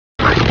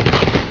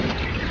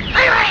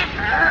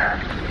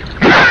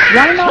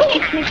Why not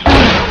speak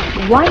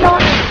Chinese? Why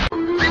not?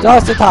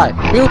 Just the time.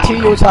 We'll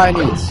teach you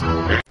Chinese.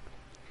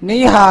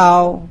 你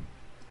好。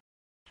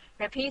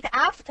Repeat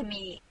after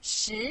me.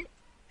 10。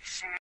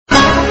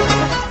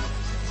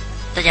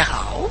大家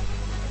好，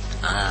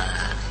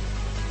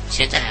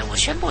现在我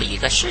宣布一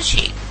个事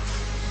情，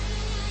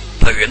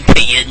本人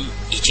配音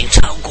已经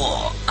超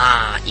过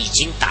已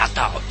经达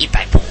到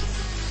100部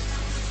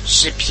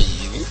视频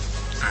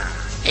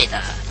累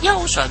得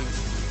腰酸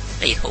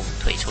背痛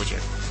腿抽筋，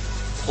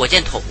火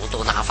箭筒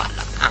都拿反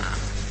了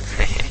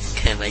嘿嘿，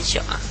开玩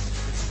笑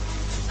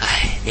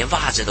连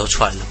袜子都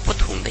穿了不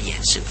同的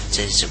颜色，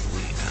真是无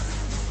语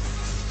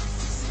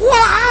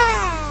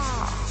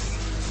哇！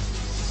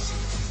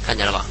看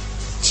见了吧？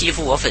欺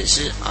负我粉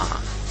丝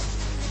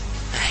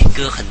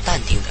哥很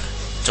淡定的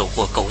走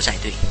过狗仔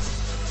队。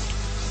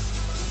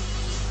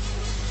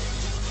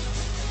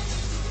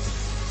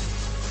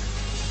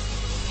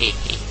嘿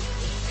嘿，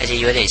而且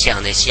有点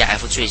像那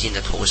CF 最近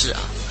的头饰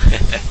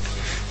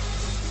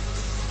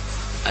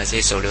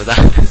这手榴弹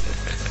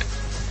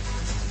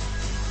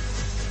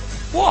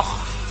哇，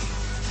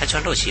还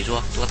穿露脐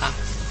装，多大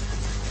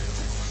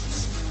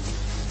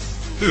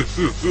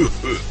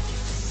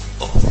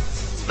？Oh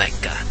my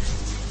god！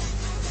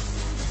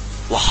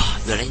 哇，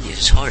原来你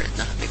是超人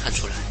呢，没看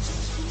出来。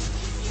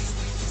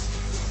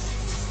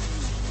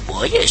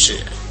我也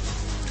是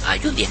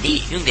用点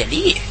力，用点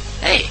力，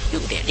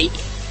用点力。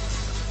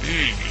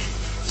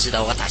知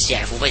道我打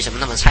CF 为什么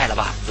那么菜了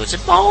吧？有只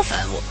猫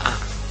烦我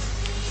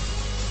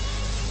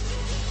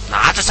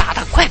拿着炸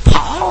弹快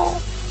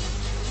跑！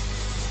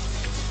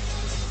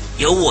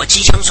有我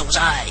机枪手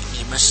在，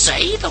你们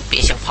谁都别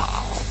想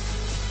跑！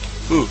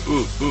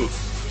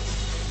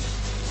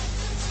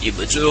你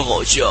们真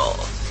好笑。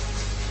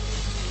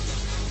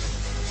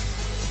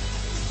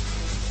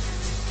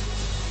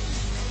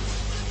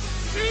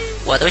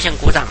我都想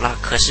鼓掌了，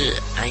可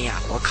是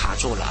我卡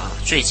住了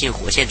最近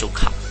火线中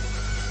卡。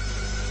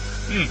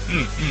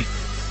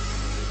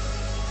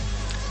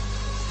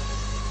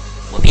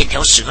我变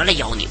条蛇来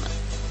咬你们。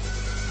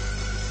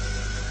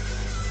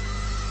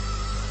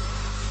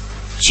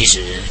其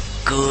实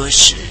哥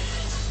是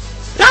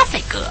拉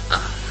菲哥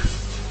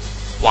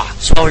哇，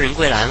超人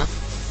归来吗？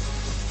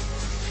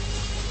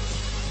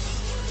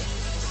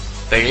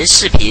本人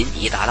视频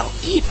已达到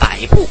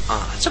100部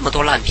这么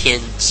多烂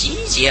片集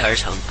结而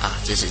成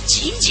真是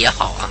集结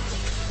好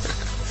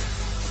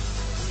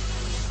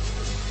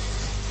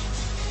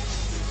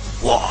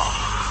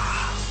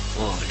哇，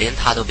连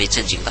他都被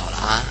震惊到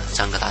了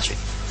张个大嘴。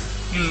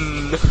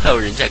还有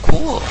人在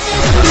哭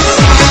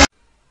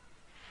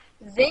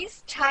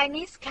This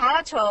Chinese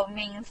character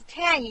means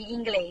 10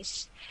 in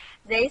English.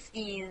 This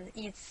is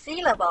its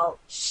syllable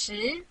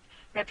 10.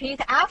 Repeat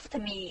after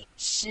me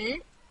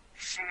 10.